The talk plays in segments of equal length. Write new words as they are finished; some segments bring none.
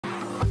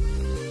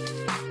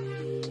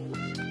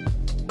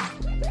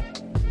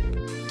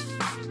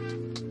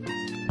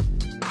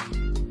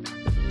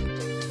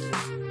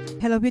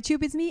Hello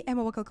YouTube, it's me. I'm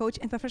a vocal coach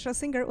and professional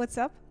singer. What's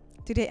up?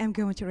 Today I'm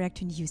going to react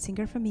to a new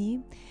singer for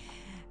me.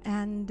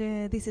 And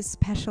this is a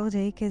special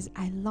day because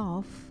I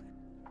love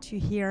to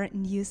hear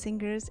new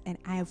singers and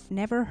I've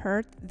never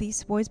heard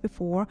this voice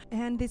before.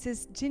 And this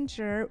is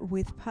Ginger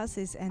with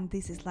Pisces and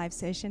this is live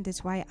session.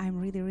 That's why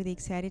I'm really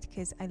excited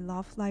because I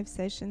love live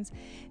sessions.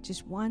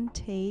 Just one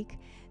take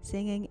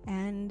singing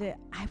and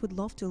I would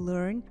love to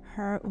learn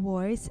her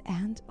voice.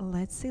 And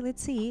let's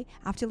see.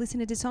 After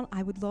listening to the song,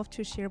 I would love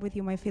to share with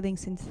you my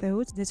feelings and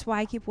thoughts. That's why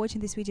I keep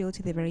watching this video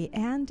to the very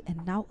end.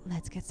 And now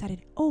let's get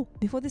started. Oh,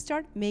 before we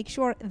start, make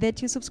sure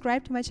that you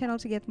subscribe to my channel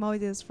to get more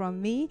videos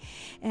from me.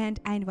 And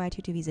I invite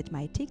you to visit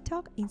my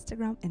TikTok,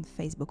 Instagram and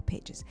Facebook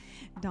pages.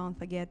 Don't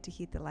forget to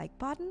hit the like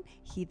button,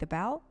 hit the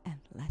bell, and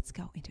let's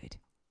go into it.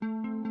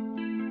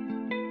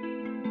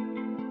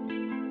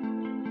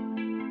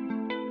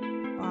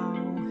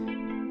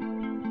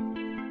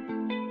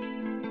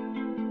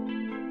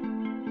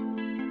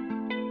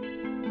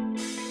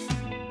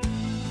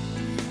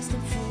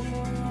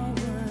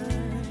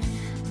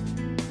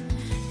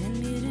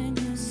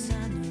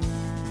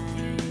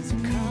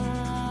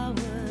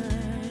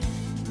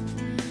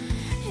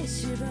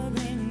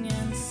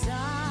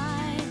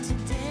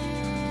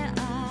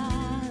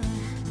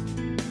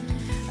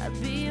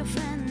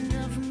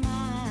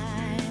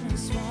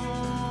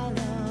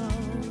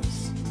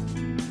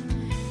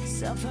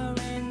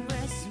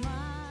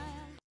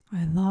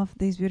 I love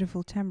this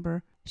beautiful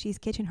timbre. She's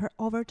catching her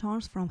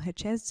overtones from her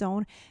chest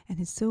zone and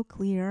it's so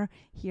clear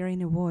hearing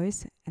the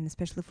voice, and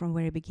especially from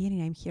very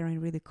beginning I'm hearing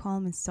really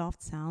calm and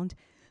soft sound.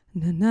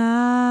 Na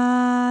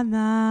na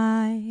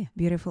na.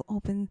 Beautiful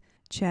open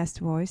chest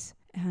voice.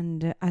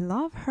 And I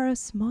love her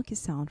smoky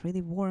sound,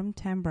 really warm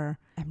timbre.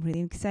 I'm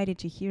really excited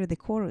to hear the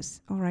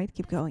chorus. All right,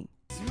 keep going.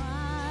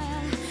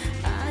 Smile,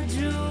 I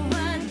drew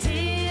a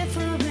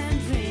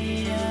different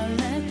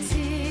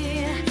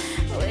reality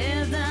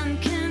with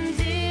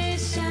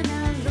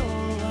unconditional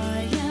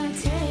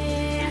loyalty.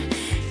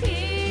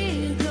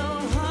 Ego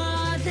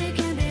hard, they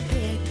can be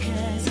big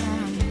 'cause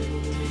I'm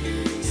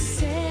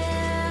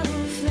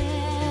selfless.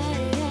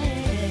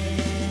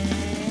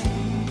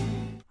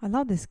 I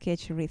love this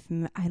catchy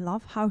rhythm. I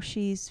love how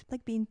she's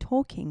like being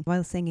talking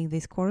while singing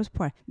this chorus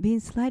part,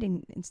 being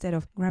sliding instead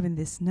of grabbing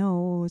this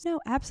nose. No,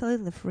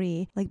 absolutely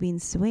free, like being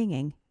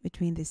swinging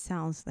between these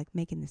sounds, like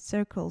making the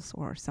circles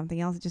or something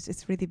else. Just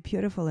it's really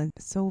beautiful and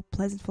so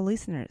pleasant for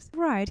listeners.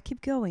 Right,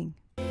 keep going.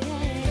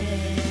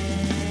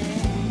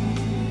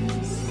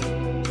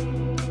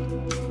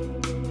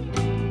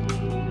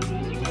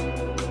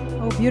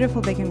 Oh,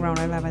 beautiful background.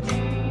 I love it.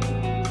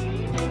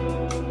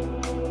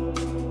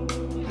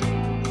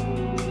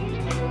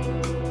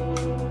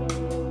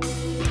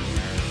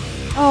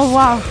 Oh,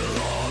 wow.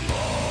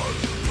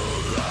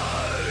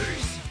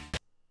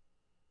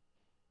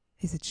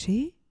 Is it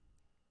she?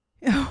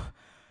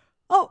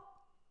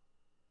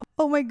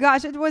 Oh my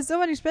gosh, it was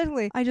so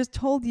unexpectedly. I just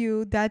told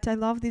you that I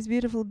love this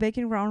beautiful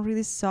background,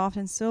 really soft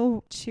and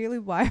so chilly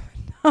vibe.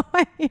 Now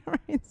I'm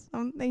hearing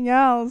something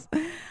else.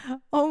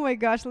 Oh my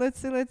gosh, let's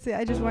see.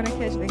 I just want to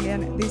catch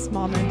again this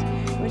moment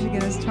when she's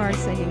gonna start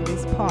singing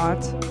this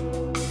part.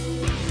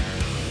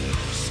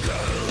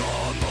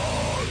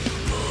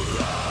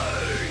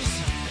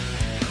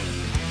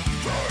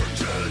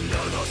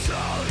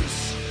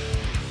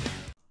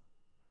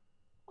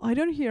 I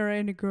don't hear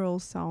any girl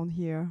sound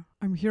here.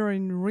 I'm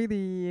hearing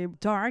really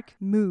dark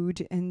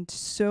mood and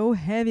so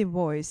heavy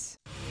voice.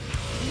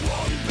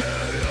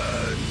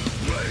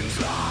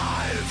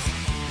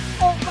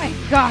 Oh my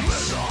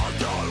gosh!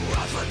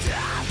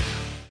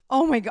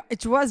 Oh my god,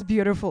 it was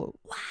beautiful.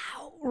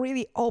 Wow,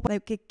 really open,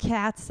 like a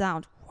cat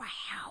sound. Wow.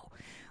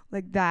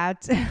 Like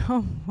that.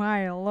 Oh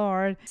my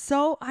lord,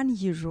 so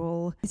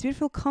unusual. It's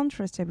beautiful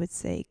contrast, I would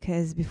say,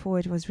 because before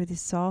it was really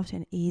soft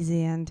and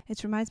easy, and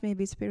it reminds me a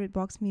bit spirit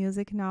box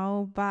music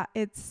now, but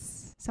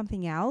it's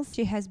something else.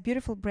 She has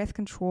beautiful breath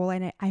control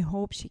and I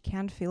hope she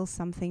can't feel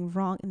something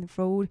wrong in the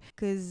throat,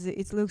 because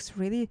it looks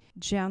really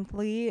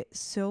gently,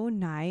 so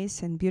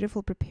nice and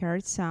beautiful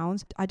prepared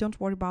sounds. I don't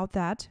worry about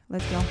that.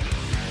 Let's go.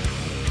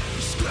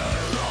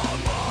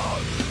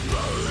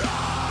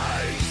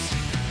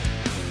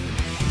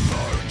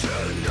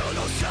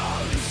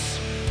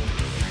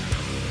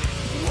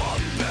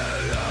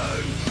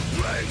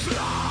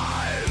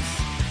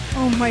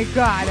 Oh my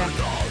god.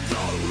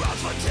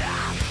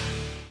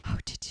 How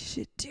did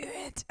she do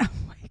it? Oh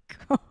my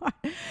god.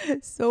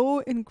 So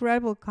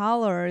incredible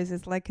colors.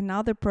 It's like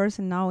another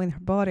person now in her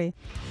body.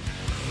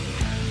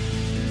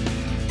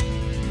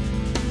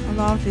 I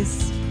love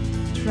this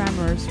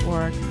tremors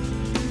work.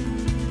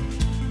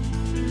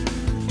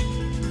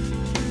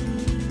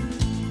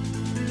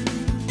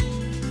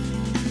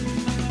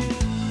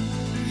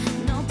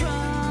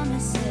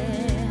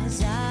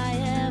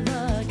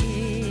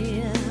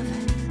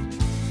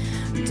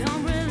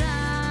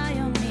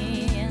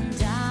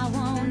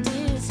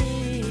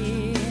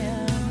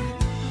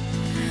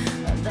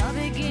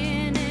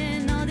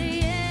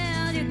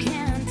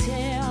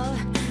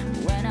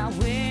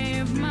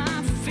 Wave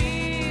my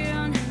fear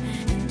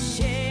and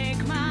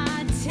shake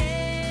my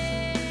tail.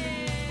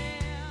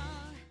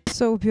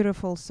 So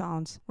beautiful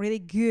sounds, really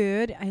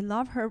good. I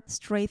love her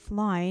straight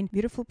line,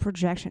 beautiful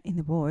projection in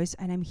the voice,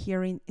 and I'm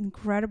hearing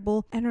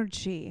incredible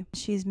energy.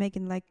 She's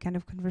making like kind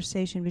of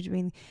conversation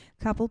between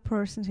couple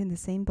persons in the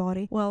same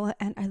body. Well,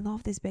 and I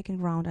love this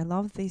background. I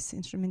love this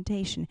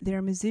instrumentation. They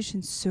are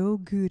musicians so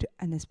good,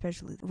 and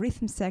especially the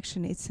rhythm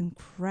section, it's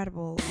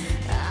incredible.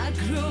 I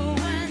grew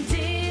in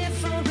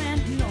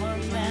different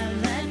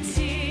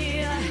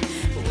normality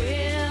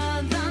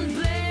with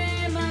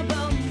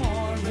unblameable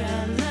morality.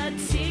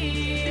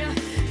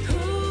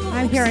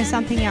 I'm hearing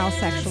something else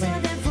actually.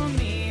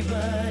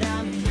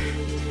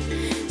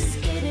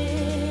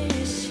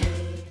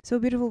 So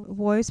beautiful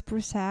voice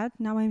preset.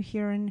 Now I'm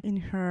hearing in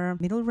her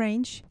middle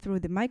range through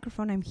the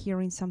microphone. I'm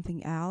hearing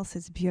something else.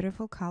 It's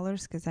beautiful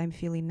colors because I'm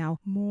feeling now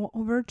more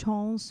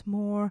overtones,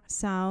 more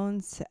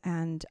sounds,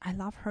 and I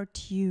love her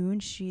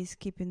tune. She's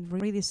keeping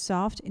really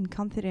soft in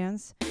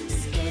confidence.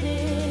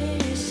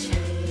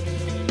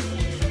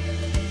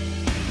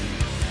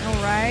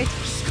 All right.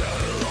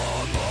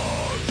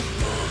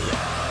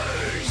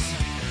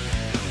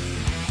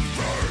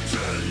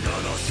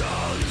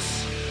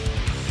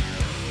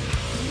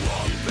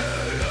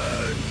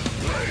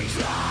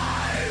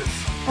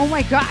 Oh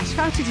my gosh,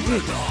 how did you do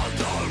it?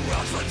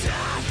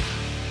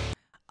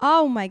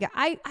 Oh my god,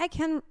 I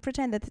can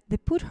pretend that they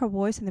put her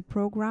voice in the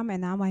program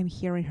and now I'm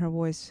hearing her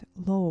voice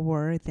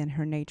lower than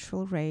her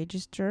natural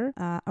register,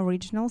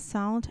 original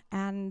sound,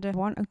 and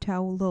one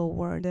octave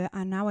lower.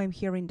 And now I'm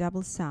hearing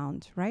double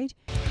sound, right?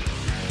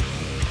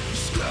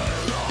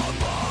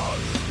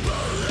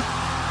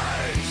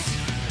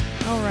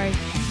 All right.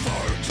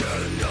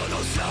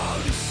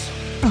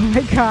 Oh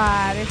my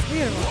god, it's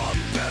beautiful.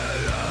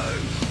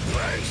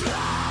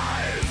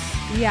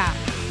 Yeah.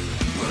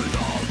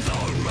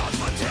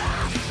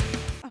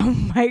 Oh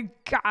my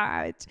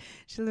god,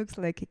 she looks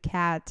like a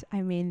cat.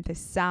 I mean, the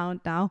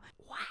sound now.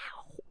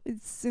 Wow,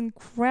 it's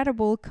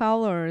incredible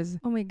colors.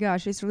 Oh my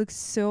gosh, it looks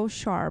so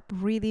sharp,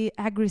 really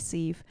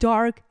aggressive,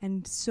 dark,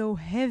 and so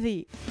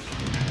heavy.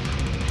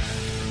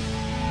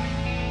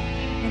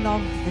 I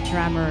love the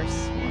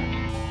drummers.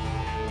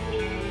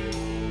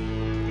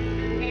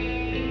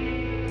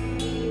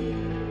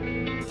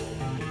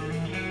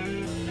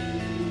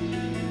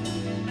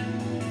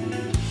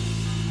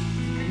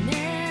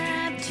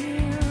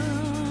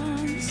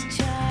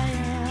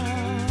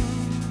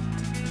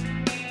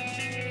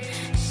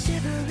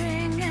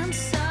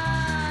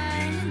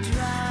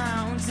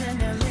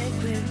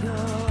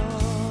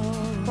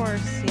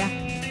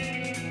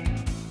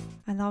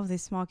 I love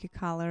these smoky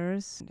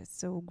colors. It's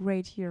so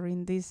great here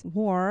in this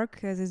work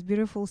because it's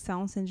beautiful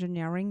sounds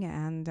engineering,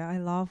 and I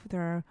love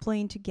they're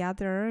playing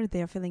together.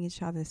 They're feeling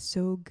each other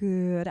so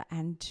good,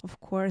 and of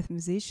course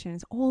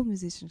musicians, all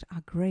musicians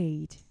are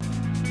great.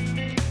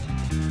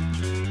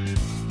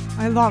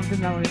 I love the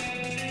melody.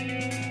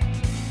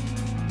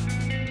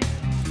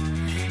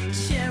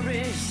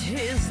 Cherish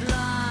his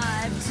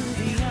life to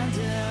the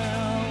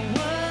underworld.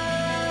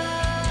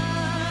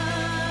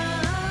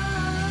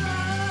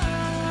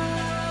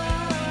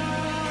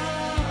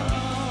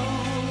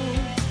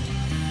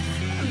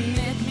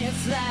 Make me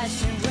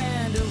flash and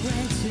render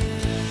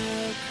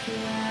winter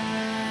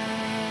cries.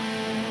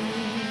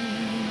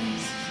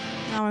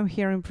 Now I'm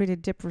hearing pretty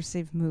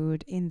depressive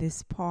mood in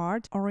this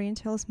part.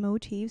 Oriental's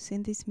motifs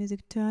in this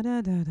music. Da,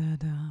 da, da, da,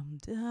 dum,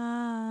 da,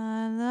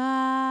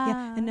 da.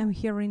 Yeah, and I'm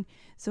hearing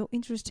so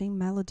interesting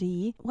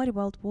melody. What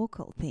about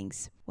vocal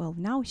things? Well,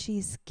 now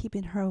she's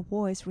keeping her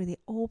voice really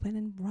open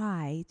and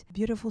bright.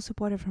 Beautiful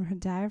support from her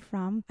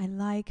diaphragm. I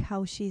like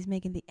how she's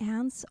making the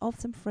ends of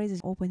some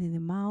phrases open in the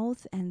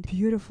mouth, and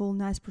beautiful,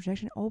 nice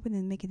projection open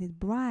and making it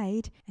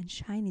bright and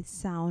shiny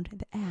sound at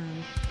the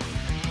end.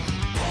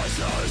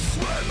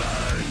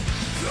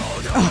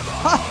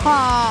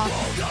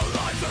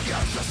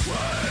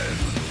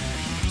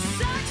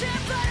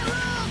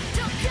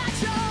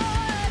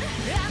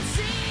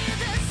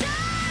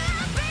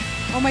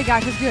 Oh my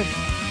gosh, it's good.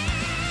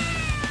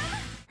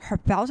 Her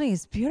belting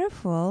is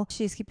beautiful.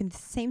 She's keeping the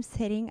same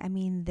setting. I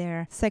mean,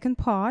 their second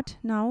part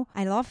now.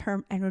 I love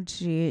her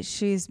energy.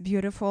 She's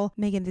beautiful,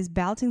 making these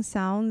belting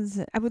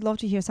sounds. I would love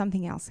to hear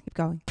something else. Keep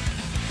going.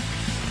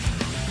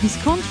 This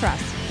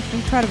contrast,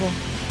 incredible.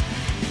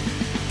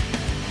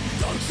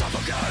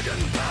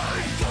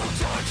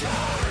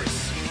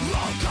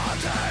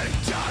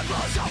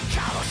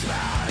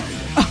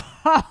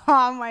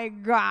 Oh my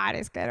god,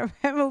 it's kind of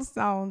heavy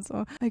sound.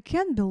 So I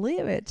can't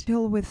believe it.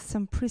 Still with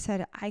some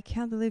preset, I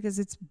can't believe because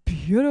it's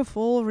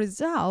beautiful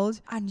result,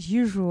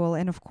 unusual,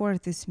 and of course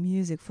this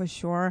music for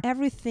sure.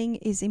 Everything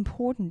is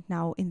important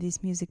now in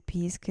this music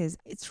piece because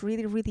it's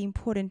really, really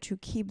important to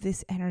keep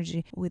this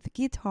energy with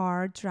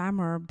guitar,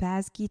 drummer,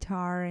 bass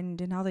guitar,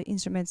 and another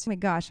instruments. Oh my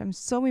gosh, I'm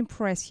so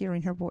impressed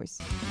hearing her voice.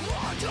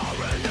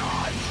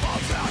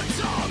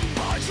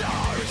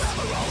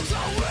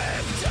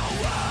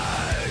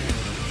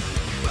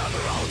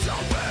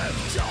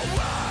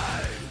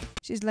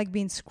 She's like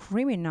being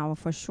screaming now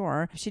for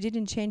sure. She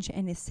didn't change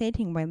any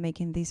setting while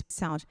making this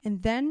sound.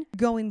 And then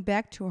going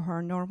back to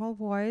her normal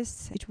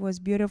voice, it was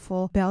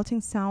beautiful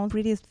belting sound,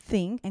 pretty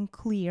thin and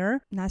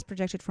clear, nice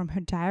projected from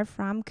her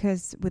diaphragm,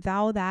 because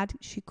without that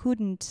she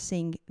couldn't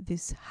sing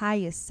these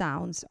highest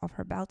sounds of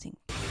her belting.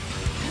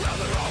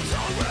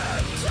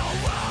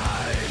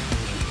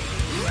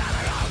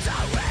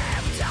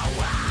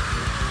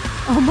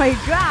 Oh my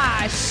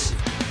gosh!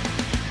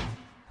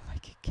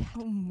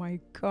 Oh my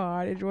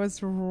god, it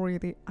was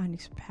really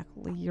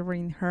unexpectedly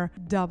hearing her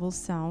double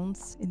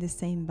sounds in the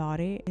same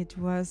body. It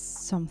was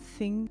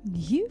something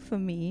new for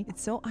me.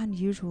 It's so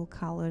unusual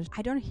colors.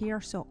 I don't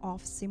hear so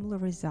often similar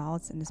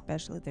results, and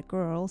especially the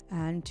girls,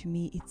 and to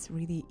me it's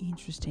really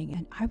interesting,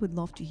 and I would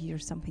love to hear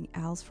something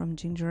else from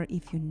Ginger.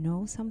 If you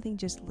know something,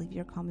 just leave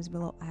your comments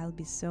below. I'll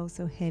be so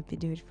happy to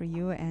do it for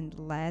you, and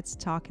let's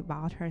talk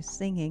about her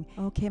singing.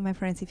 Okay, my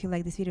friends, if you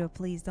like this video,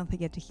 please don't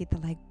forget to hit the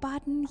like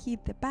button,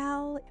 hit the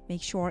bell,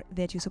 make sure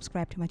that you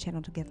subscribe to my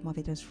channel to get more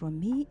videos from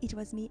me. It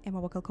was me, I'm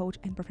a vocal coach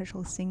and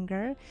professional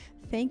singer.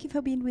 Thank you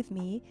for being with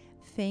me.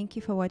 Thank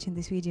you for watching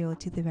this video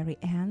to the very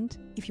end.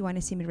 If you want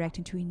to see me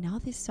reacting to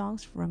another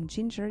songs from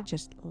Ginger,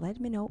 just let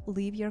me know.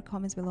 Leave your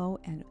comments below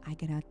and I'm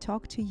gonna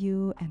talk to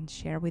you and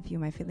share with you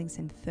my feelings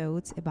and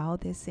thoughts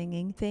about this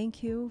singing.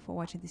 Thank you for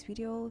watching this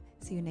video.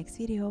 See you next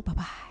video. Bye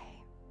bye.